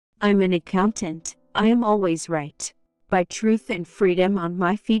I'm an accountant, I am always right. By truth and freedom on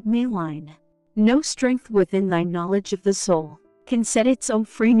my feet may line. No strength within thy knowledge of the soul can set its own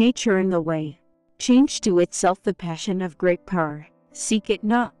free nature in the way. Change to itself the passion of great power. Seek it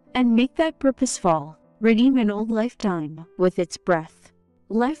not, and make that purpose fall. Redeem an old lifetime with its breath.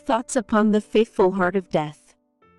 Life thoughts upon the faithful heart of death.